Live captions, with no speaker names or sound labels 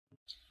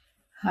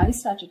Hi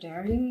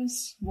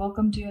Sagittarius,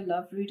 welcome to your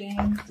love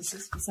reading. This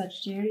is for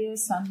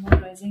Sagittarius, Sun,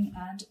 Moon, Rising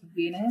and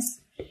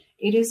Venus.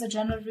 It is a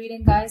general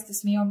reading, guys.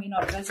 This may or may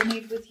not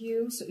resonate with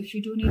you. So if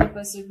you do need a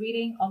personal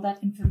reading, all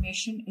that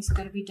information is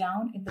going to be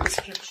down in the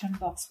description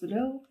box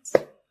below.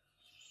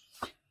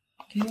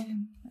 Okay,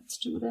 let's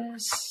do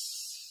this.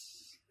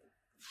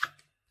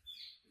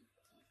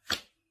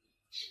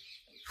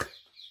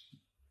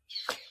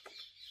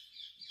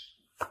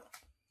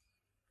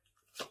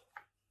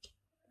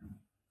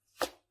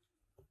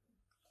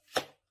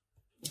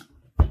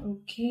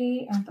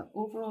 Okay, and the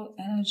overall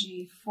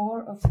energy,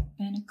 Four of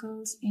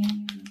Pentacles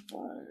in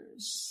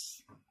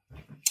reverse.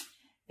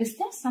 Is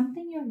there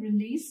something you're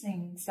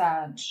releasing,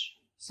 Sag?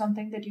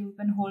 Something that you've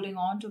been holding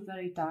on to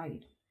very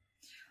tight.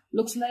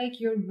 Looks like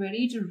you're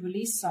ready to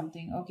release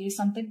something, okay?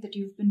 Something that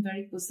you've been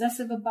very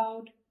possessive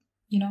about.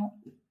 You know,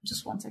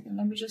 just one second.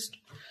 Let me just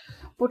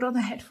put on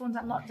the headphones.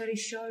 I'm not very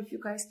sure if you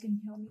guys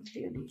can hear me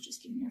clearly.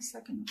 Just give me a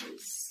second,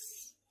 please.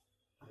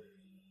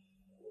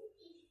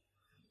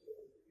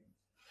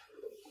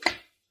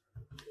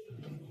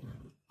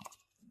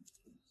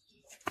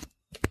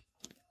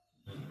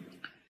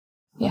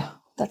 Yeah,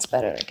 that's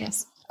better, I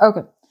guess.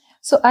 Okay,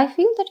 so I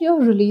feel that you're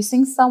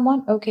releasing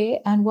someone,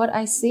 okay? And what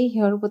I see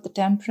here with the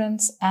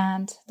Temperance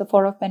and the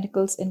Four of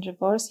Pentacles in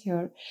reverse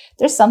here,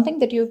 there's something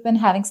that you've been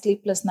having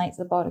sleepless nights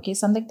about, okay?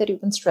 Something that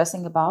you've been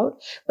stressing about,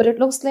 but it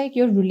looks like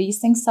you're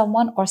releasing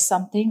someone or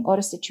something or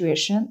a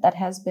situation that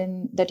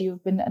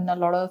you've been in a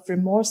lot of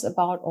remorse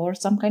about or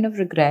some kind of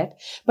regret.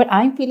 But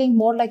I'm feeling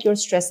more like you're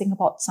stressing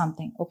about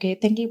something, okay?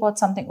 Thinking about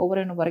something over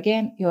and over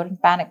again. You're in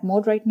panic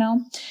mode right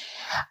now.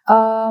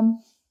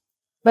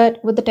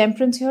 But with the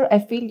Temperance here, I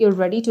feel you're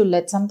ready to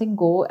let something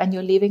go and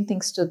you're leaving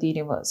things to the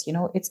universe. You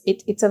know,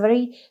 it's a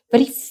very,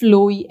 very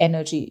flowy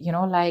energy, you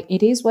know, like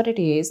it is what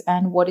it is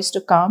and what is to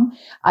come.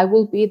 I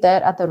will be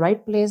there at the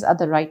right place at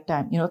the right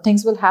time. You know,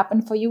 things will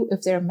happen for you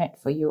if they're meant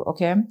for you.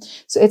 Okay.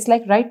 So it's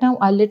like right now,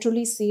 I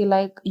literally see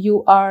like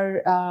you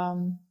are,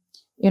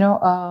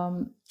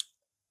 no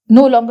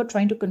longer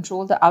trying to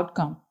control the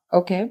outcome.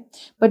 Okay,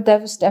 but there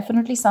was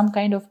definitely some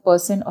kind of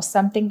person or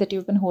something that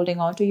you've been holding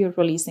on to. You're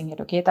releasing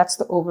it. Okay, that's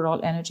the overall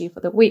energy for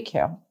the week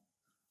here.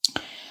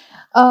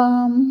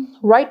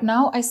 Right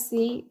now I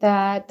see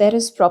that there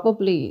is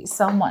probably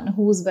someone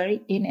who's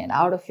very in and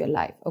out of your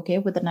life. Okay,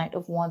 with the Knight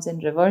of Wands in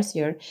reverse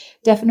here,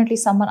 definitely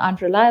someone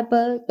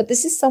unreliable, but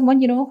this is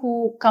someone, you know,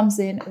 who comes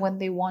in when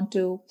they want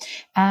to,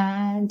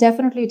 and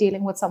definitely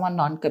dealing with someone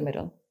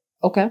non-committal.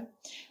 Okay.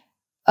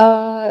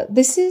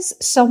 This is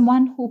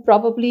someone who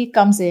probably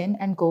comes in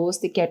and goes,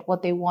 they get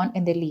what they want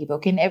and they leave.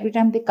 Okay. And every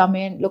time they come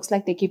in, looks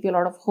like they give you a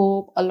lot of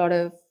hope, a lot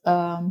of,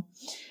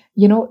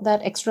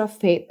 that extra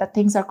faith that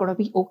things are going to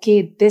be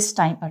okay this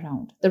time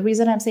around. The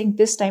reason I'm saying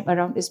this time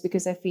around is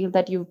because I feel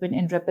that you've been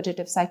in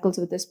repetitive cycles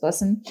with this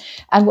person.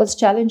 And what's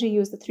challenging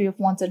you is the Three of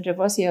Wands in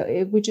reverse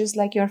here, which is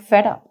like you're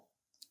fed up.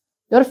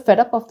 You're fed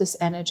up of this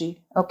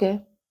energy.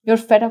 Okay. You're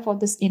fed up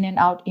of this in and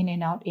out, in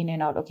and out, in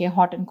and out, okay?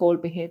 Hot and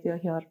cold behavior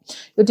here.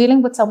 You're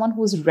dealing with someone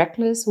who's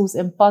reckless, who's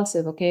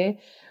impulsive, okay?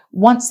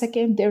 1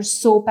 second, they're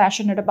so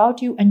passionate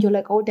about you and you're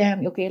like, oh,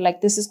 damn, okay,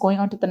 like this is going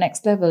on to the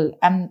next level.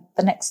 And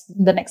the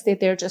next day,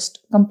 they're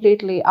just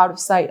completely out of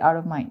sight, out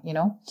of mind, you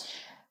know?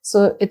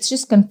 So it's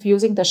just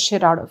confusing the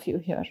shit out of you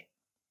here.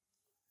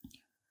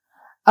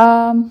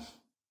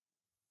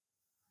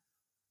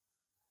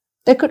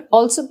 There could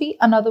also be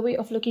another way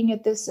of looking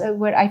at this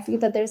where I feel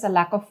that there's a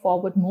lack of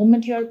forward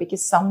movement here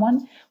because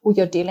someone who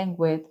you're dealing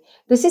with,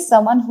 this is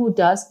someone who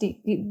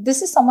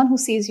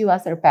sees you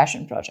as their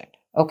passion project.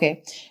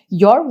 Okay.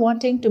 You're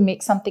wanting to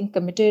make something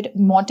committed,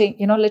 wanting,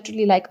 you know,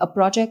 literally like a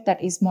project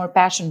that is more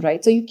passion,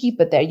 right? So you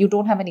keep it there. You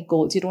don't have any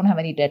goals. You don't have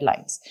any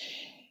deadlines.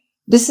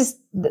 This is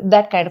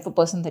that kind of a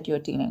person that you're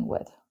dealing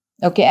with.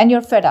 Okay, and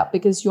you're fed up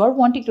because you're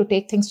wanting to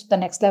take things to the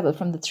next level.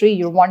 From the 3,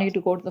 you're wanting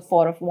to go to the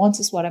 4 of Wands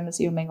is what I'm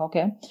assuming,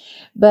 okay?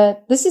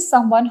 But this is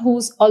someone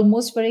who's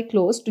almost very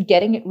close to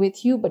getting it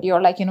with you, but you're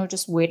like, you know,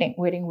 just waiting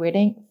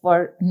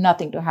for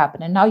nothing to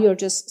happen. And now you're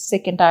just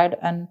sick and tired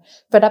and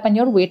fed up and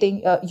you're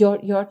waiting,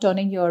 you're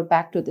turning your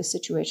back to this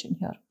situation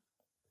here.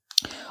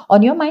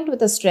 On your mind with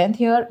the Strength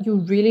here, you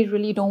really,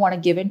 really don't want to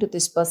give in to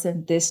this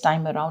person this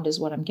time around is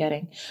what I'm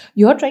getting.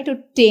 You're trying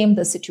to tame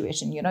the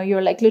situation. You know,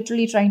 you're like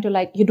literally trying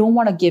to you don't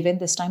want to give in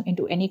this time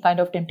into any kind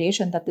of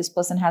temptation that this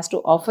person has to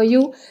offer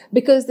you,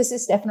 because this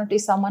is definitely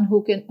someone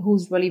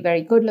who's really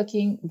very good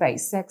looking, very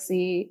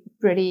sexy,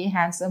 pretty,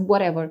 handsome,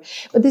 whatever.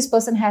 But this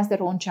person has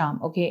their own charm,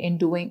 okay, in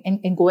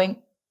going,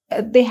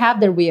 they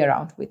have their way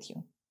around with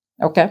you.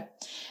 Okay.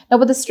 Now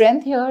with the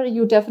Strength here,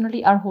 you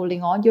definitely are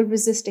holding on. You're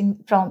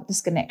resisting from this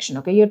connection.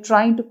 Okay. You're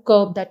trying to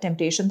curb that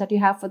temptation that you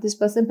have for this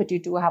person, but you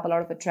do have a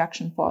lot of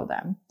attraction for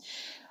them.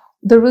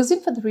 The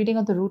reason for the reading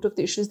of the root of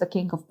the issue is the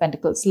King of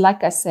Pentacles.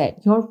 Like I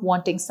said, you're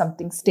wanting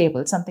something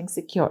stable, something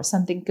secure,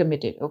 something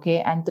committed.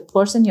 Okay. And the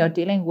person you're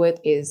dealing with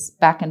is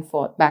back and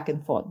forth, back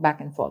and forth, back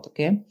and forth.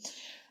 Okay.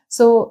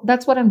 So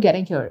that's what I'm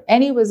getting here.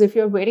 Anyways, if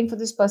you're waiting for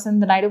this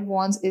person, the Knight of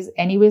Wands is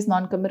anyways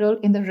non-committal.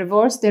 In the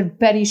reverse, they're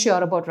very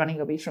sure about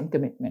running away from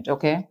commitment,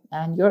 okay?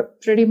 And you're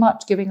pretty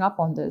much giving up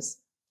on this.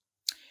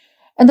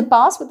 In the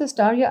past with the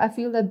star here, I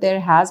feel that there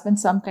has been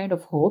some kind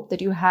of hope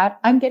that you had.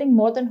 I'm getting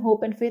more than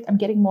hope and faith. I'm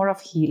getting more of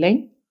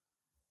healing.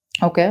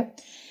 Okay.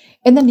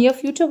 In the near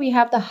future, we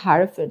have the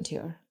Hierophant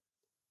here.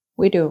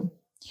 We do.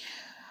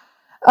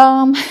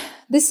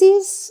 This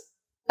is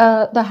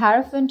the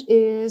Hierophant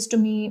is, to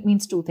me,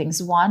 means two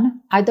things.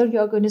 One, either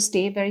you're going to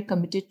stay very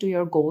committed to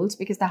your goals,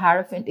 because the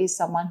Hierophant is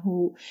someone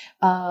who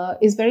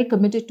is very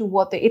committed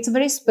to it's a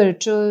very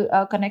spiritual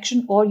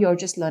connection, or you're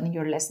just learning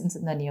your lessons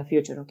in the near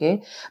future.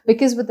 Okay.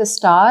 Because with the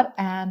Star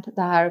and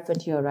the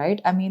Hierophant here,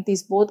 right? I mean,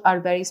 these both are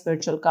very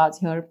spiritual cards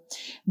here,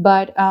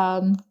 but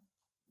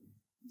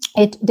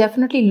it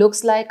definitely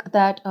looks like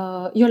that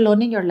you're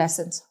learning your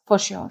lessons for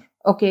sure.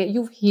 Okay,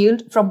 you've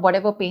healed from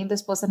whatever pain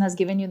this person has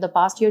given you in the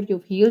past year.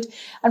 You've healed.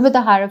 And with the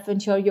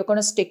Hierophant here, you're going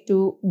to stick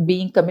to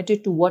being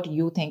committed to what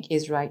you think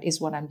is right, is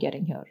what I'm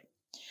getting here.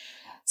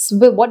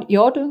 So what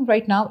you're doing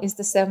right now is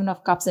the Seven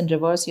of Cups in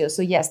reverse here.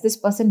 So yes, this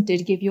person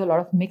did give you a lot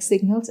of mixed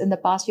signals in the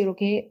past year.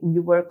 Okay,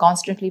 you were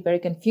constantly very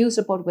confused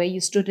about where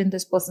you stood in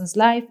this person's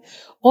life,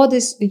 or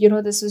this,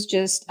 this is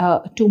just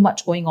too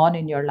much going on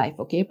in your life.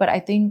 Okay, but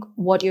I think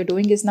what you're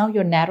doing is now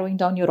you're narrowing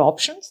down your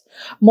options.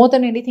 More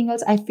than anything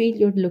else, I feel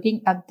you're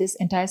looking at this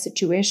entire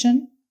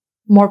situation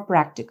more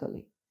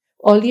practically.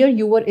 Earlier,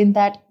 you were in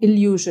that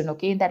illusion,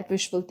 okay, in that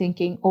wishful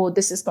thinking, oh,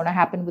 this is going to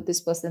happen with this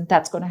person,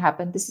 that's going to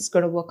happen, this is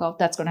going to work out,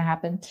 that's going to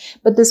happen.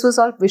 But this was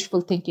all wishful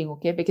thinking,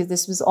 okay, because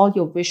this was all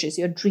your wishes,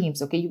 your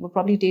dreams, okay. You were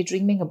probably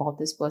daydreaming about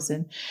this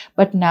person.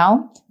 But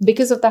now,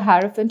 because of the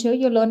Hierophant here,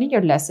 you're learning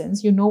your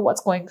lessons. You know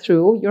what's going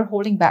through. You're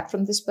holding back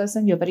from this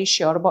person. You're very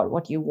sure about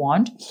what you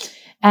want.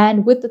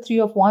 And with the Three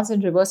of Wands in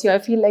reverse here, I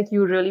feel like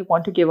you really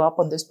want to give up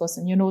on this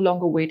person. You're no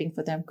longer waiting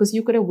for them, because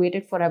you could have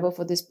waited forever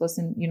for this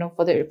person,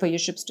 for your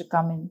ships to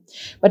come in.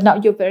 But now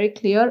you're very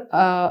clear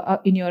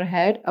in your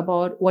head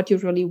about what you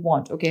really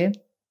want, okay?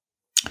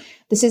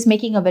 This is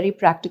making a very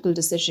practical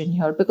decision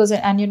here, because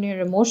and in your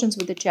emotions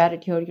with the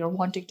Chariot here, you're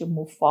wanting to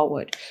move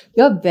forward.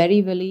 You're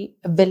very, really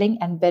willing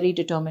and very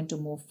determined to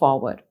move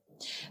forward.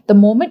 The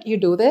moment you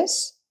do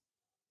this,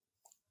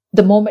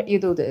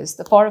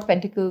 the Four of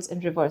Pentacles in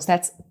reverse,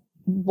 that's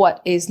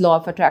what is law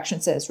of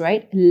attraction says,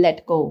 right?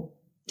 Let go,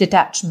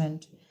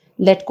 detachment,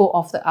 let go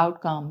of the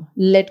outcome,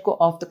 let go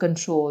of the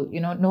control,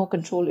 no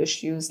control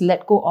issues,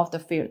 let go of the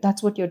fear.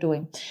 That's what you're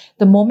doing.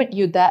 The moment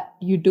you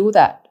do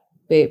that,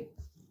 babe,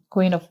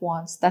 Queen of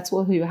Wands, that's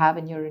what you have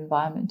in your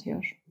environment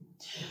here.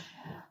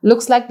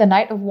 Looks like the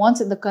Knight of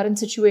Wands in the current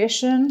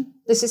situation.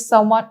 This is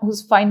someone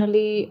who's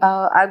finally,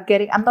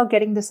 I'm not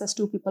getting this as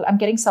two people. I'm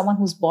getting someone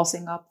who's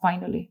bossing up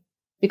finally,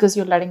 because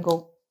you're letting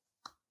go.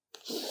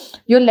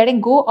 You're letting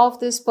go of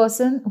this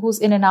person who's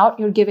in and out.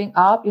 You're giving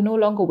up. You're no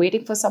longer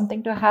waiting for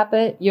something to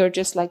happen. You're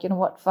just like, you know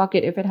what, fuck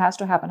it. If it has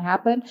to happen,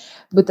 happen.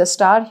 With the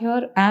Star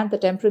here and the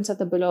Temperance at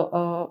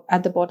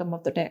the bottom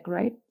of the deck,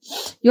 right?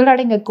 You're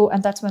letting it go,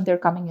 and that's when they're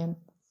coming in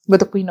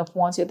with the Queen of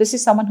Wands here. This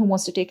is someone who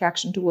wants to take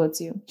action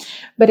towards you.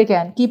 But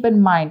again, keep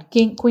in mind,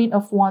 Queen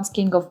of Wands,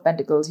 King of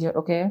Pentacles here,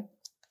 okay?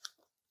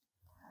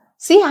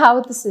 See how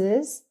this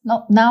is?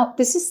 Now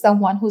this is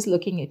someone who's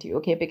looking at you,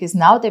 okay? Because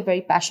now they're very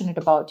passionate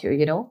about you,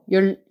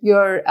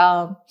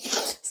 You're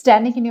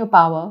standing in your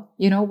power,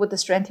 with the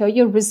strength here.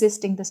 You're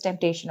resisting this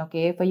temptation,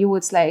 okay? For you,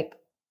 it's like,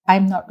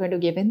 I'm not going to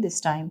give in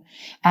this time.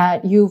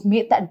 And you've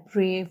made that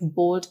brave,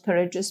 bold,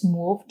 courageous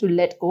move to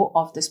let go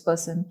of this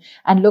person.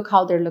 And look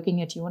how they're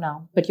looking at you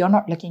now. But you're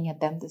not looking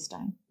at them this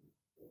time.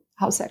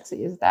 How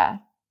sexy is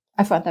that?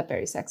 I find that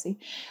very sexy.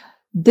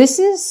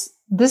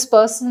 This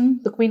person,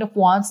 the Queen of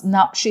Wands,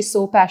 now she's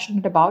so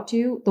passionate about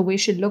you, the way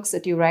she looks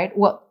at you, right?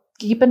 Well,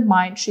 keep in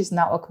mind, she's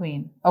now a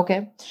queen,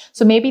 okay?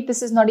 So maybe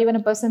this is not even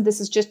a person. This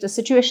is just a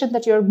situation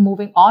that you're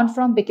moving on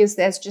from, because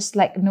there's just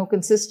like no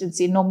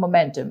consistency, no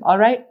momentum, all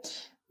right?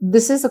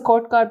 This is a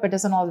court card, but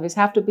doesn't always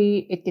have to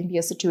be. It can be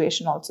a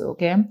situation also,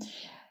 okay?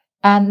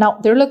 And now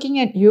they're looking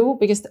at you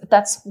because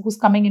that's who's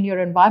coming in your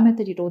environment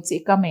that you don't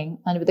see coming.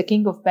 And with the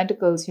King of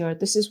Pentacles here,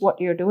 this is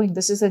what you're doing.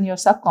 This is in your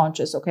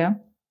subconscious, okay?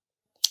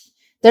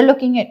 They're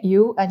looking at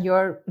you and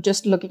you're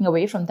just looking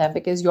away from them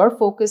because your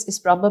focus is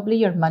probably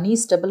your money,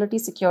 stability,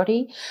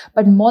 security.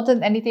 But more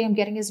than anything I'm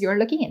getting is you're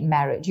looking at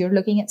marriage. You're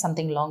looking at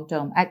something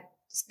long-term, at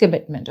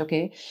commitment,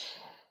 okay?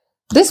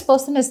 This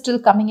person is still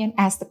coming in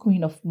as the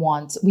Queen of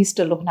Wands. We're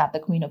still looking at the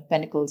Queen of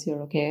Pentacles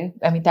here, okay?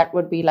 I mean, that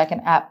would be like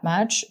an app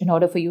match in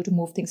order for you to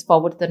move things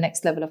forward to the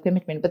next level of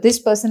commitment. But this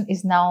person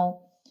is now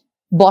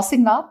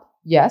bossing up,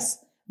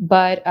 yes.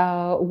 But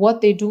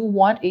what they do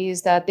want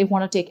is that they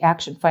want to take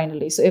action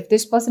finally. So if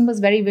this person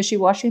was very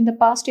wishy-washy in the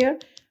past year,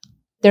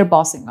 they're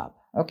bossing up,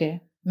 okay?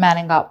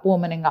 Manning up,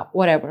 womaning up,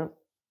 whatever.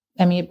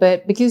 I mean,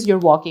 but because you're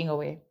walking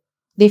away,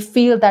 they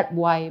feel that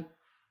vibe.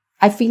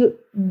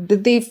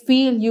 They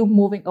feel you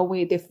moving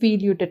away. They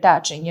feel you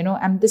detaching, you know,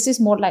 and this is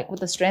more like with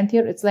the strength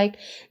here. It's like,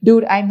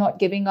 dude, I'm not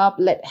giving up.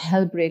 Let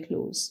hell break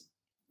loose.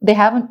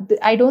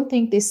 I don't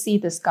think they see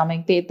this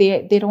coming.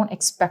 They don't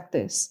expect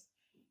this.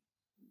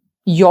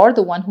 You're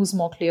the one who's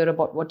more clear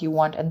about what you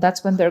want. And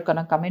that's when they're going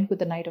to come in with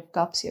the Knight of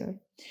Cups here.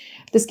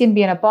 This can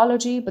be an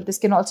apology, but this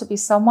can also be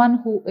someone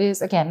who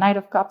is, again, Knight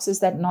of Cups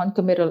is that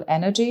non-committal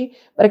energy.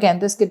 But again,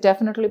 this could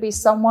definitely be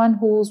someone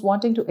who's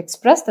wanting to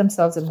express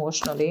themselves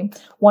emotionally,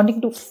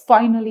 wanting to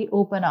finally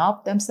open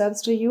up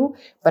themselves to you.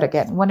 But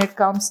again, when it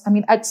comes, I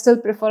mean, I'd still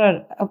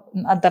prefer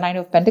the Nine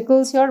of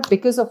Pentacles here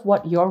because of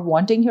what you're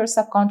wanting here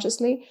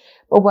subconsciously.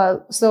 But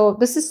well, so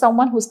this is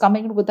someone who's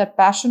coming in with that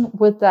passion,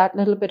 with that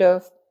little bit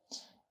of,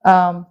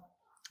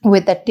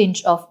 with that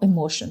tinge of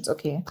emotions,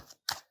 okay?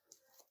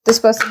 This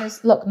person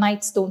is, look,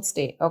 knights don't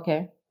stay,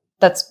 okay?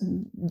 That's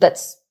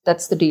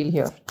the deal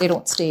here. They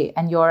don't stay,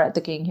 and you're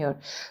the king here.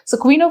 So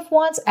Queen of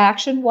Wands,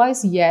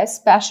 action-wise, yes.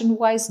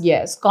 Passion-wise,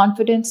 yes.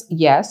 Confidence,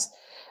 yes.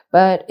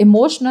 But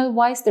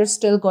emotional-wise, they're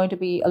still going to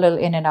be a little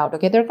in and out,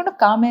 okay? They're going to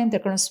come in, they're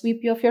going to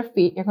sweep you off your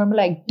feet. You're going to be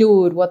like,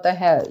 dude, what the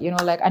hell? You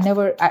know, like,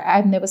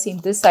 I've never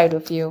seen this side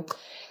of you.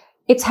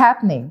 It's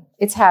happening.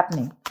 It's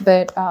happening.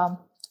 But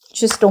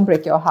just don't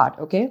break your heart,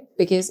 okay?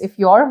 Because if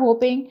you're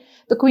hoping,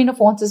 the Queen of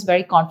Wands is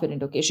very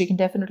confident, okay? She can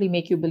definitely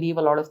make you believe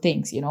a lot of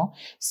things, you know?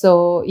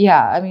 So,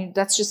 yeah, I mean,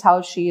 that's just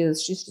how she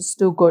is. She's just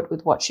too good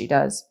with what she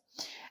does.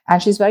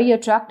 And she's very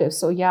attractive.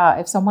 So, yeah,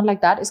 if someone like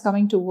that is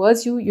coming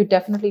towards you, you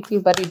definitely feel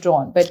very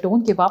drawn. But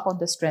don't give up on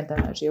the strength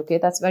energy, okay?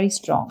 That's very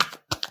strong.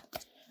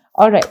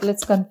 All right,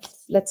 let's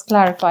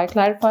clarify.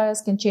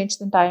 Clarifiers can change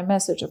the entire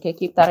message, okay?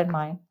 Keep that in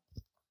mind.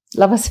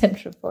 Lovers in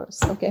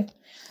reverse, okay?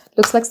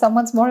 Looks like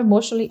someone's more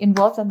emotionally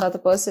involved than the other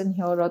person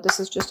here, or this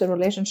is just a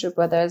relationship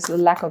where there's a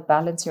lack of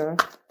balance here.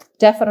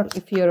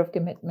 Definitely fear of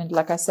commitment,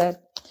 like I said.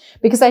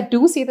 Because I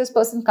do see this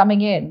person coming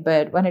in,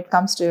 but when it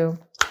comes to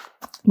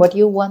what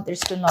you want, they're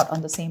still not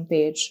on the same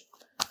page.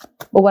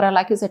 But what I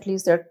like is at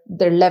least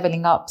they're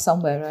leveling up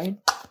somewhere, right?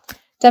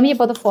 Tell me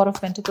about the Four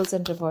of Pentacles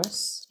in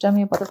reverse. Tell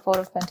me about the Four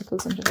of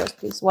Pentacles in reverse,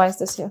 please. Why is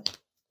this here?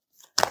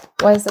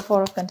 Why is the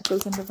Four of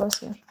Pentacles in reverse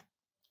here?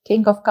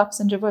 King of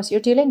Cups in reverse.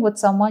 You're dealing with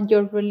someone,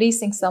 you're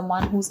releasing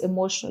someone who's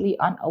emotionally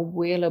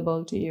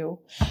unavailable to you.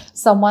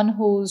 Someone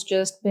who's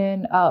just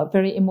been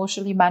very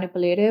emotionally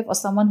manipulative, or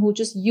someone who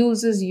just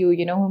uses you,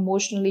 you know,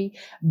 emotionally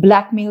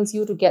blackmails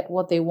you to get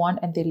what they want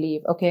and they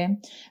leave, okay?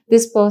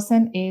 This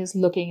person is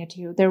looking at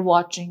you. They're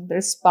watching,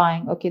 they're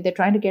spying, okay? They're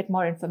trying to get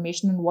more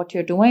information on what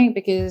you're doing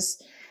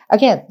because,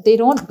 again, they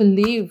don't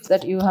believe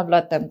that you have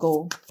let them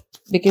go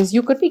because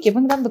you could be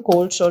giving them the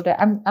cold shoulder.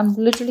 I'm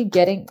literally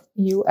getting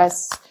you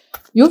as...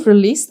 You've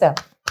released them.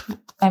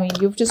 I mean,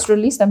 you've just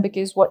released them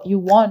because what you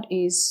want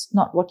is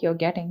not what you're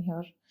getting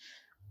here.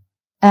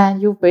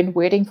 And you've been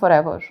waiting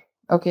forever,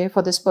 okay,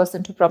 for this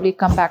person to probably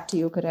come back to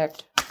you,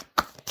 correct?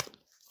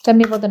 Tell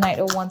me about the Knight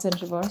of Wands in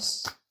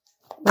reverse.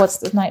 What's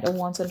the Knight of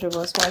Wands in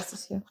reverse? Why is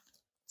this here?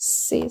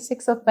 See,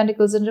 Six of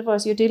Pentacles in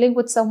reverse. You're dealing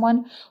with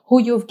someone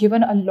who you've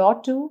given a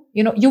lot to.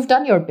 You know, you've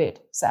done your bit,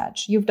 Sag.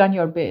 You've done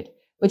your bit.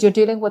 But you're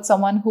dealing with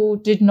someone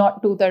who did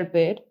not do their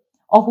bit,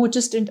 or who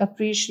just didn't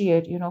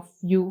appreciate, you know,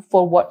 you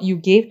for what you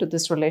gave to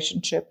this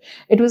relationship.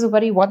 It was a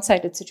very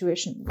one-sided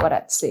situation, what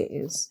I'd say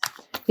is.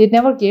 They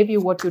never gave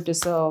you what you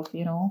deserve,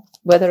 you know,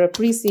 whether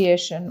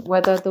appreciation,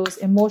 whether those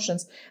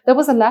emotions. There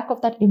was a lack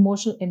of that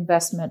emotional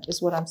investment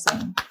is what I'm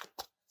saying.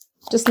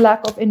 Just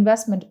lack of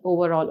investment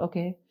overall,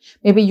 okay?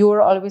 Maybe you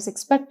were always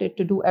expected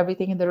to do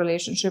everything in the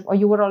relationship, or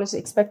you were always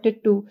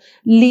expected to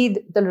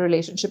lead the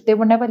relationship. They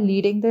were never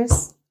leading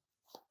this.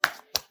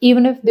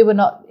 Even if they were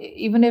not,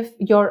 even if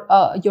you're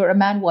a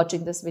man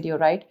watching this video,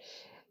 right?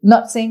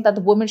 Not saying that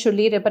the woman should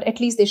lead it, but at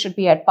least they should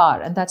be at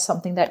par. And that's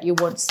something that you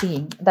weren't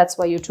seeing. That's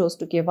why you chose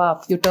to give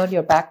up. You turned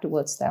your back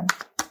towards them.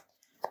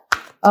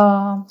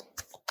 Tell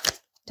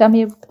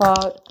me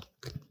about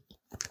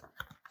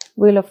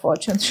Wheel of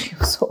Fortune, Three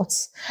of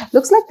Swords.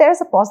 Looks like there's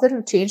a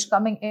positive change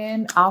coming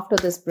in after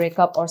this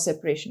breakup or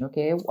separation,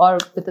 okay? Or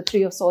with the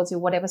Three of Swords,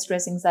 whatever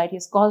stress, anxiety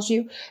has caused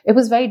you, it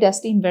was very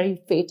destined,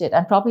 very fated.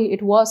 And probably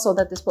it was so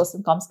that this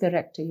person comes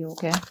correct to you,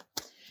 okay?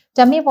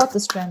 Tell me about the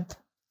strength.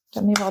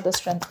 Tell me about the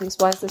strength, please.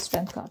 Why is the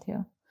strength card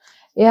here?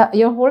 Yeah,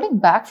 you're holding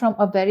back from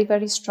a very,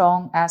 very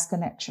strong ass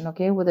connection,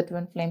 okay? With a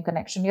twin flame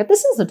connection. Yeah,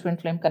 this is a twin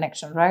flame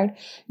connection, right?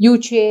 You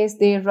chase,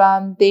 they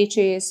run, they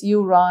chase,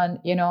 you run,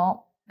 you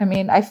know? I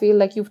mean, I feel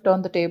like you've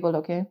turned the table,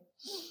 okay?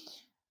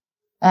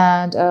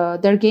 And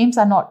their games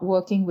are not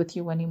working with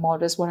you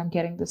anymore, is what I'm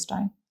getting this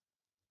time.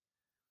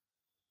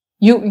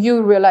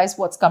 You realize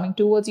what's coming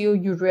towards you.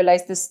 You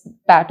realize this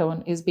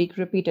pattern is being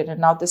repeated. And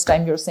now this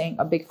time you're saying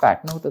a big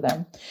fat no to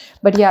them.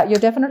 But yeah,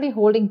 you're definitely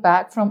holding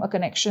back from a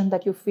connection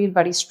that you feel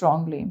very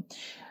strongly.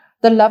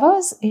 The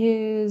Lovers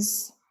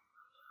is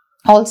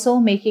also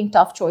making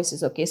tough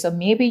choices, okay? So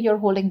maybe you're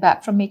holding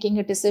back from making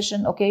a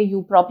decision, okay?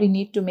 You probably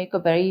need to make a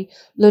very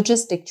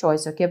logistic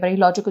choice, okay? Very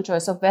logical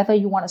choice of whether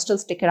you want to still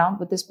stick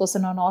around with this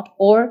person or not.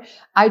 Or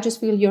I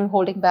just feel you're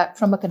holding back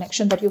from a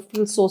connection that you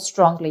feel so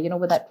strongly, you know,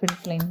 with that twin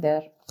flame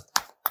there.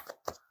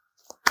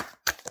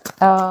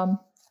 Tell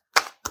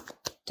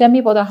me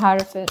about the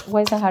Hierophant.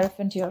 Why is the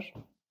Hierophant here?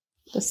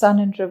 The Sun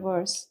in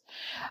reverse.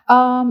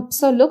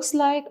 So looks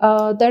like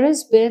there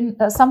has been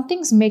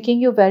something's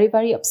making you very,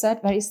 very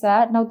upset, very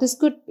sad. Now this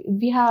could,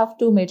 we have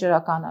two major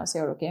arcanas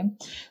here, okay?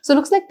 So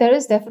looks like there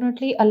is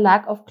definitely a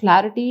lack of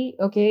clarity,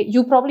 okay?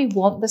 You probably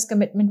want this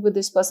commitment with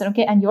this person,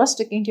 okay? And you're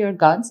sticking to your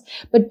guns,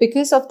 but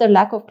because of the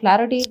lack of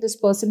clarity, this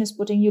person is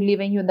putting you,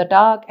 leaving you in the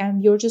dark,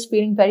 and you're just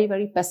feeling very,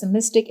 very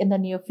pessimistic in the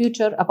near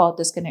future about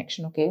this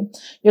connection, okay?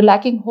 You're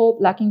lacking hope,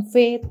 lacking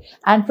faith,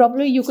 and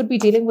probably you could be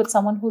dealing with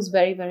someone who's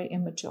very, very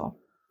immature.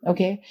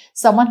 Okay,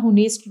 someone who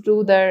needs to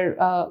do their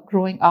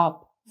growing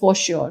up for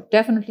sure.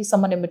 Definitely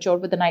someone immature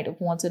with the Knight of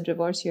Wands in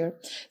reverse here.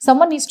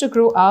 Someone needs to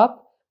grow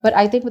up, but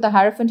I think with the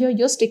Hierophant here,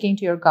 you're sticking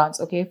to your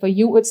guns. Okay, for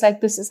you, it's like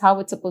this is how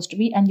it's supposed to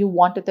be, and you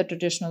want it the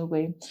traditional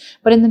way.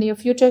 But in the near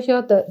future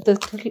here,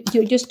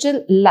 you're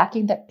still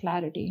lacking that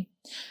clarity.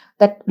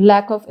 That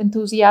lack of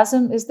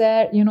enthusiasm is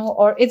there, you know,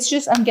 or it's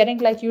just, I'm getting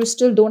like you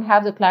still don't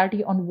have the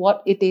clarity on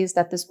what it is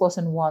that this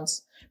person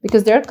wants,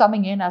 because they're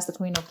coming in as the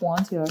Queen of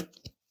Wands here.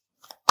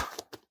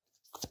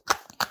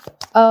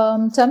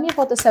 Tell me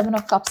about the Seven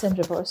of Cups in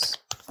reverse.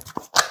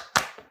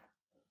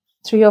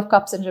 Three of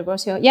Cups in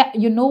reverse here. Yeah,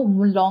 you no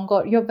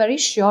longer, you're very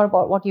sure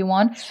about what you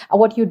want. And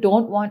what you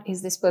don't want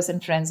is this person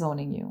friend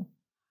zoning you.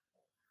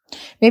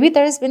 Maybe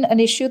there has been an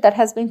issue that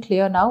has been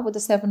clear now with the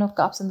Seven of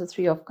Cups and the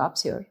Three of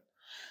Cups here.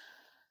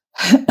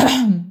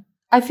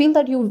 I feel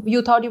that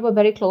you thought you were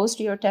very close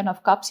to your Ten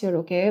of Cups here,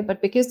 okay?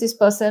 But because this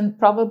person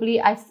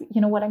probably,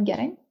 you know what I'm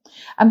getting?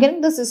 I'm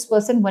getting this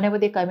person, whenever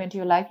they come into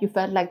your life, you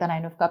felt like the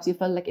Nine of Cups. You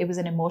felt like it was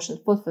an emotional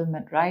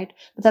fulfillment, right?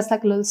 But that's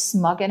like a little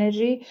smug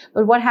energy.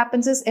 But what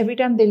happens is every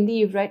time they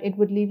leave, right, it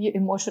would leave you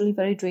emotionally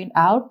very drained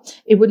out.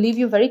 It would leave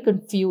you very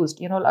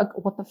confused, you know, like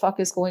what the fuck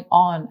is going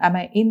on? Am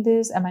I in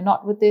this? Am I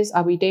not with this?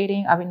 Are we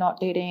dating? Are we not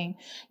dating?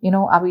 You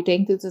know, are we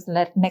taking this to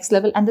the next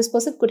level? And this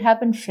person could have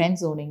been friend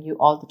zoning you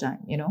all the time,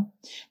 you know?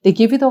 They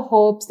give you the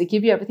hopes, they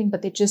give you everything,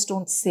 but they just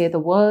don't say the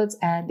words,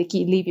 and they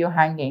leave you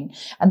hanging.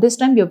 And this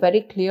time you're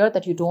very clear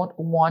that you don't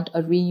want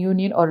a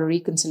reunion or a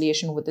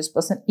reconciliation with this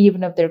person,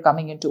 even if they're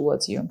coming in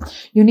towards you.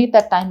 You need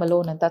that time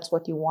alone, and that's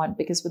what you want,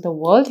 because with the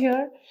World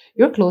here,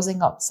 you're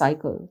closing out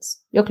cycles.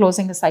 You're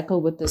closing a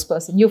cycle with this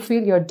person. You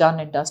feel you're done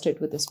and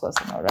dusted with this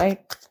person, all right?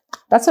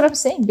 That's what I'm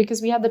saying,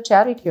 because we have the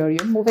Chariot here.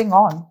 You're moving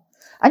on.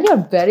 And you're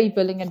very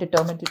willing and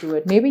determined to do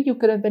it. Maybe you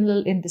could have been a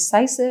little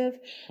indecisive,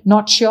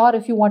 not sure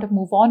if you want to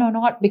move on or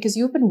not, because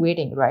you've been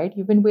waiting, right?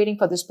 You've been waiting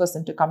for this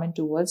person to come in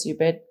towards you,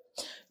 but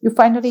you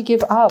finally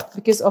give up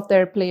because of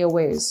their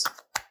playaways.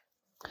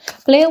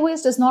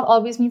 Playaways does not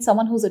always mean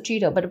someone who's a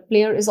cheater, but a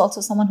player is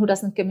also someone who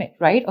doesn't commit,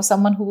 right? Or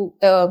someone who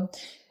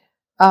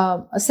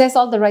says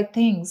all the right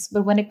things,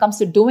 but when it comes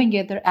to doing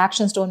it, their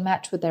actions don't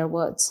match with their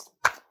words.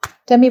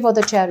 Tell me about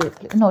the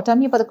Chariot. No, tell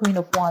me about the Queen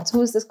of Wands.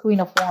 Who is this Queen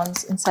of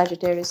Wands in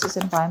Sagittarius'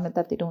 environment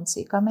that they don't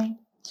see coming?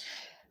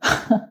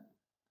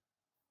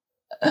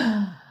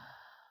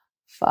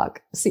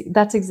 Fuck. See,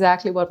 that's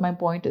exactly what my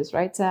point is,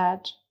 right,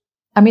 Sag?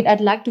 I mean,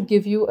 I'd like to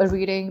give you a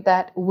reading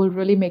that will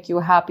really make you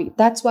happy.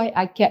 That's why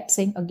I kept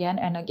saying again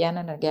and again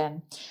and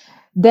again.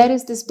 There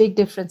is this big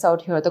difference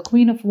out here. The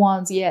Queen of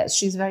Wands, yes,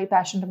 she's very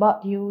passionate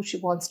about you. She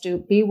wants to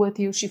be with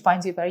you. She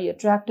finds you very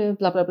attractive,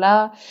 blah, blah,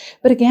 blah.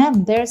 But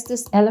again, there's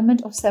this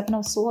element of Seven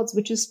of Swords,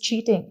 which is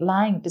cheating,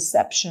 lying,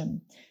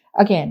 deception.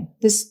 Again,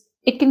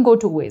 it can go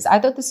two ways.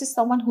 Either this is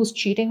someone who's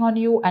cheating on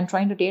you and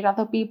trying to date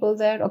other people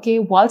there, okay,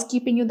 whilst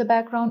keeping you in the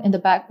background, in the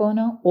back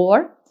burner,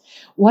 or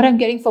what I'm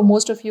getting for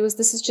most of you is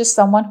this is just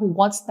someone who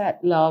wants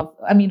that love.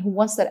 I mean, who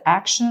wants that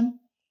action,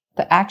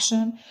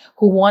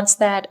 who wants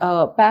that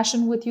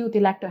passion with you. They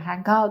like to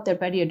hang out. They're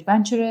very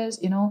adventurous,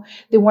 you know.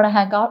 They want to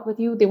hang out with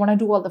you. They want to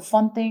do all the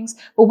fun things.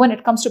 But when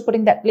it comes to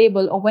putting that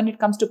label, or when it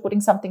comes to putting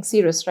something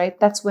serious, right,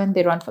 that's when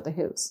they run for the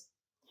hills.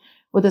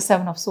 With the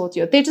Seven of Swords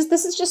here,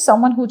 this is just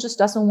someone who just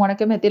doesn't want to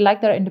commit. They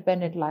like their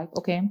independent life,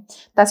 okay?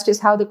 That's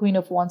just how the Queen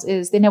of Wands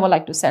is. They never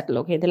like to settle,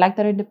 okay? They like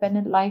their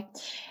independent life.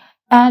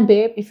 And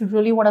babe, if you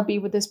really want to be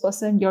with this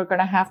person, you're going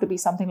to have to be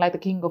something like the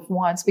King of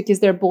Wands, because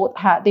they both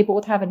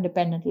have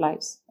independent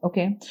lives.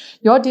 Okay.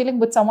 You're dealing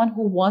with someone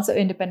who wants an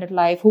independent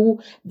life,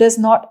 who does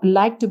not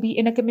like to be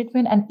in a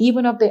commitment. And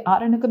even if they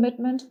are in a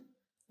commitment,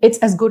 it's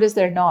as good as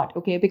they're not.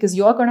 Okay. Because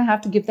you're going to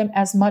have to give them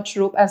as much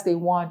rope as they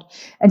want.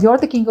 And you're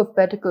the King of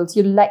Pentacles.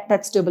 You like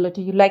that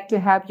stability. You like to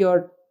have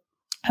your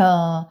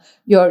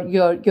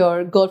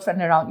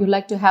girlfriend around. You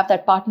like to have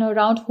that partner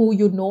around who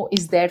you know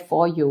is there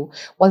for you.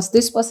 Once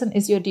this person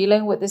is you're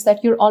dealing with, is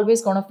that you're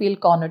always going to feel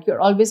cornered. You're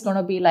always going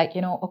to be like,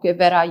 you know, okay,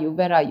 where are you,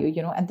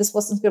 you know? And this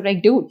person's going to be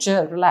like, dude,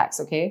 chill, relax,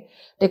 okay,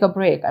 take a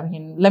break. I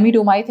mean, let me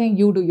do my thing,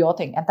 you do your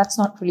thing. And that's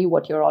not really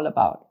what you're all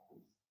about.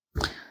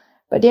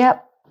 But yeah,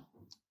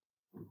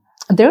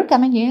 they're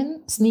coming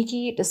in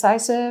sneaky,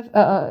 decisive,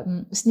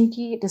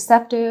 sneaky,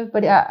 deceptive.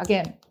 But yeah,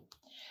 again,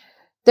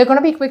 they're going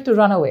to be quick to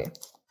run away.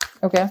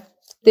 Okay,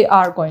 they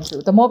are going to.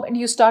 The moment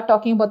you start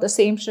talking about the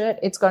same shit,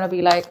 it's going to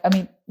be like, I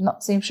mean,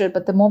 not same shit,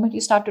 but the moment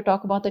you start to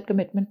talk about that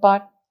commitment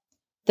part,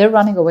 they're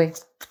running away.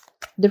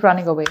 They're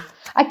running away.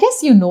 I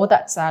guess you know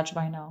that, Sag,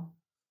 by now.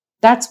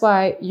 That's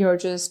why you're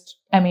just,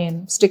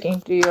 sticking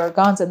to your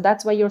guns. And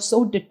that's why you're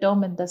so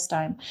determined this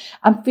time.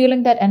 I'm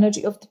feeling that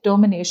energy of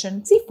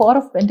determination. See, Four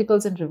of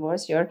Pentacles in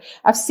reverse here.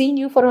 I've seen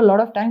you for a lot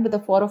of time with the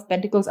Four of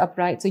Pentacles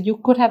upright. So you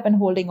could have been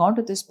holding on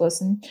to this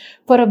person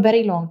for a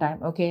very long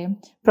time, okay?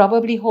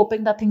 Probably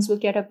hoping that things will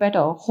get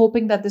better,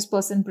 hoping that this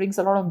person brings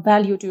a lot of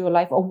value to your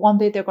life, or one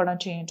day they're going to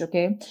change,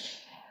 okay?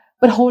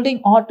 But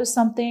holding on to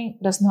something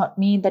does not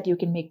mean that you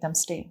can make them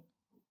stay.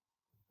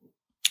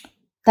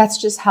 That's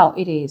just how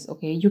it is,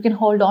 okay? You can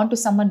hold on to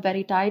someone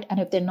very tight, and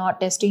if they're not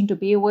destined to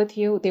be with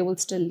you, they will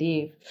still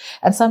leave.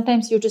 And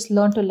sometimes you just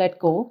learn to let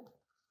go.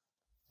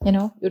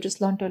 You just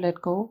learn to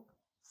let go,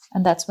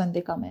 and that's when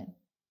they come in.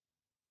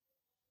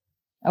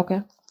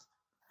 Okay?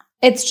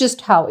 It's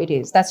just how it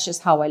is. That's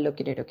just how I look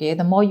at it, okay?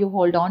 The more you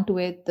hold on to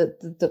it,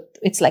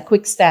 it's like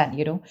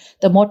quicksand,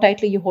 The more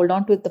tightly you hold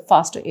on to it, the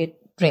faster it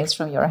drains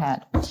from your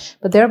hand.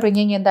 But they're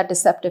bringing in that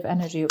deceptive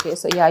energy, okay?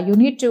 So yeah, you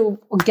need to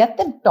get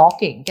them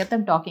talking.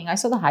 I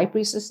saw the High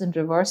Priestess in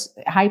reverse,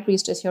 High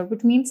Priestess here,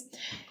 which means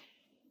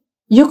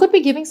you could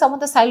be giving someone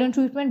the silent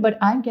treatment, but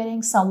I'm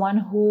getting someone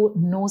who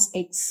knows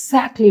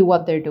exactly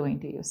what they're doing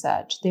to you,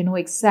 Sag. They know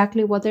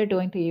exactly what they're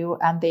doing to you,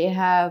 and they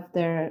have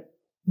their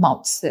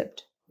mouth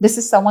zipped. This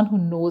is someone who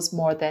knows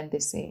more than they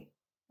say.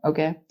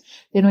 Okay,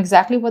 they know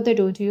exactly what they're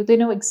doing to you. They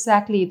know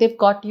exactly, they've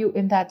got you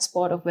in that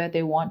spot of where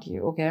they want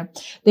you. Okay,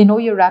 they know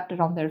you're wrapped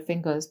around their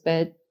fingers,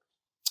 but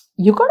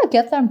you got to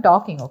get them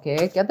talking.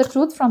 Okay, get the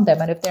truth from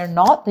them. And if they're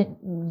not, then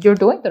you're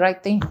doing the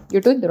right thing.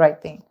 You're doing the right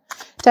thing.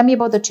 Tell me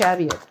about the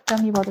Chariot. Tell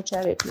me about the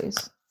Chariot,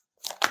 please.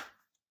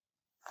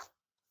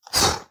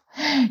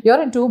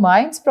 You're in two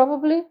minds,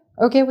 probably.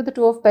 Okay, with the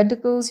Two of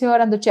Pentacles here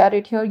and the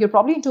Chariot here, you're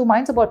probably in two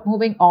minds about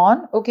moving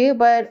on. Okay,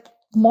 but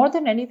more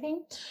than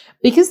anything,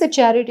 because the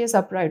Chariot is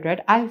upright, right?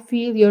 I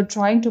feel you're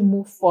trying to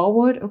move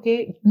forward,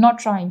 okay? Not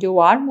trying, you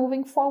are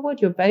moving forward.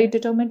 You're very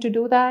determined to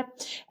do that.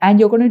 And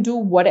you're going to do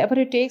whatever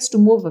it takes to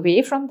move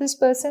away from this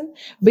person.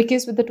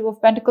 Because with the Two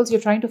of Pentacles,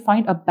 you're trying to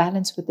find a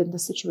balance within the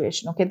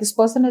situation, okay? This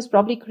person is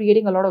probably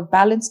creating a lot of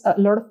balance, a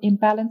lot of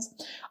imbalance,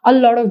 a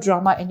lot of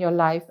drama in your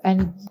life.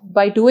 And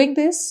by doing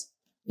this,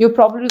 you're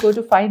probably going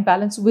to find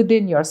balance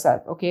within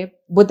yourself, okay?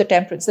 With the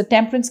Temperance. The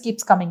Temperance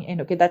keeps coming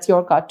in, okay? That's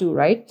your card too,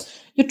 right?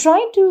 You're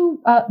trying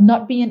to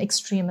not be an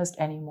extremist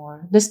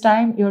anymore. This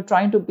time, you're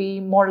trying to be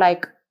more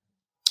like...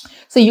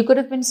 So you could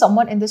have been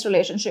someone in this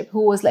relationship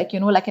who was like,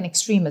 like an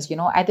extremist,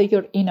 either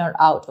you're in or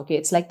out, okay?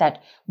 It's like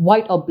that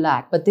white or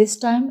black. But this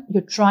time,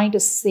 you're trying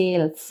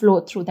to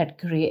float through that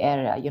gray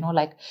area,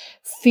 like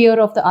fear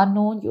of the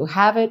unknown. You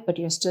have it, but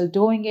you're still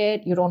doing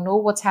it. You don't know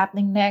what's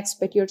happening next,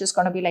 but you're just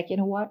going to be like, you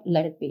know what?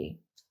 Let it be.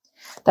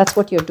 That's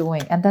what you're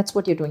doing. And that's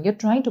what you're doing. You're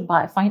trying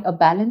to find a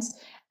balance.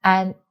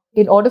 And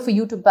in order for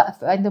you to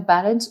find the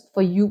balance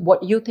for you,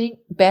 what you think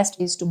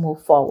best is to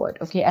move forward,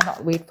 okay? And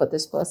not wait for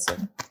this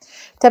person.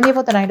 Tell me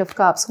about the Knight of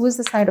Cups. Who is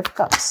this Knight of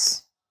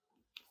Cups?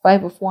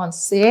 Five of Wands.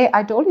 Say,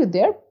 I told you,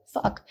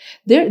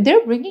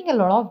 they're bringing a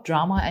lot of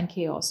drama and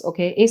chaos,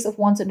 okay? Ace of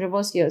Wands in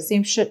reverse here.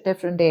 Same shit,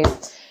 different day.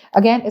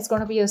 Again, it's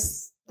going to be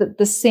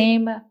the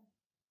same...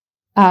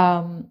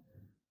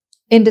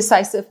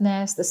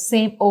 indecisiveness, the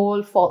same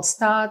old false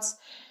starts.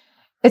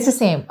 It's the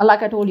same.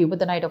 Like I told you with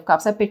the Knight of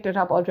Cups, I picked it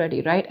up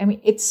already, right?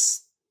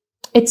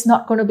 It's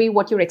not going to be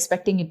what you're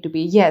expecting it to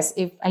be. Yes,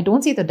 if I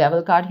don't see the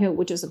Devil card here,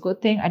 which is a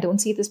good thing. I don't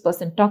see this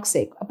person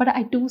toxic, but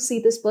I do see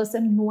this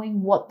person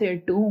knowing what they're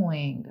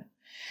doing.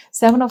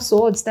 Seven of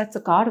Swords, that's a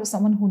card of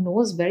someone who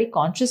knows very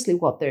consciously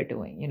what they're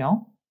doing,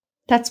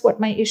 That's what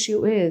my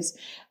issue is.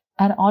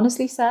 And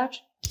honestly, Sag,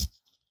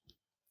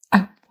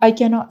 I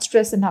cannot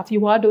stress enough.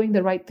 You are doing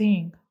the right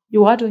thing.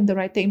 You are doing the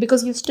right thing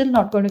because you're still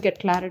not going to get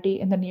clarity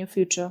in the near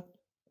future.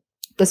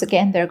 Because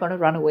again, they're going to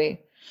run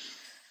away.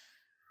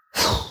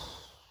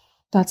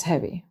 That's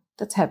heavy.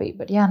 That's heavy.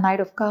 But yeah, Knight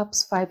of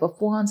Cups, Five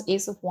of Wands,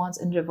 Ace of Wands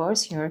in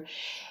reverse here.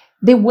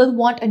 They will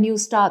want a new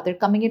start. They're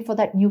coming in for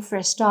that new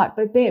fresh start.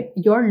 But babe,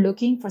 you're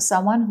looking for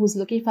someone who's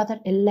looking for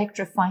that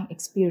electrifying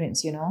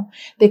experience,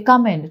 They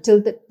come in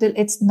till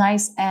it's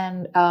nice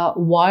and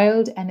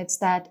wild, and it's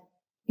that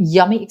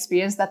yummy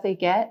experience that they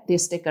get. They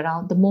stick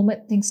around. The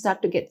moment things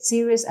start to get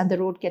serious and the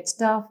road gets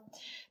tough,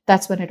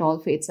 that's when it all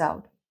fades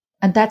out.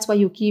 And that's why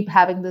you keep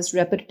having this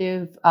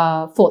repetitive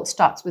false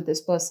starts with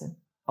this person.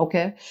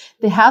 Okay,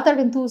 they have that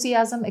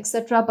enthusiasm,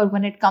 etc. But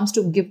when it comes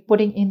to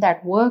putting in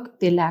that work,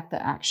 they lack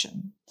the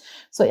action.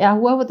 So yeah,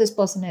 whoever this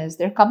person is,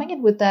 they're coming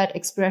in with that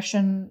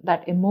expression,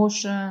 that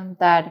emotion,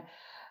 that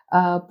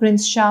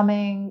Prince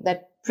Charming,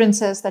 that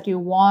princess that you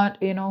want,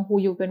 who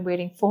you've been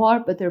waiting for,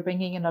 but they're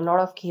bringing in a lot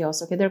of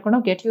chaos. Okay, they're going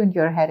to get you into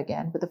your head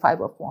again with the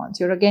Five of Wands.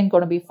 You're again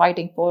going to be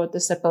fighting for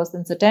this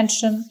person's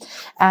attention,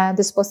 and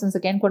this person's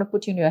again going to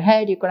put you in your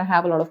head. You're going to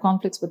have a lot of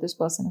conflicts with this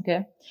person.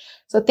 Okay,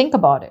 so think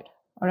about it.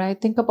 All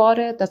right, think about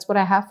it. That's what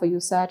I have for you,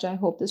 Sag. I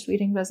hope this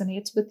reading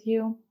resonates with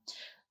you.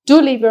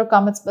 Do leave your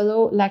comments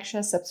below, like,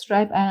 share,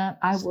 subscribe, and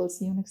I will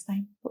see you next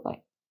time.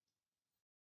 Bye-bye.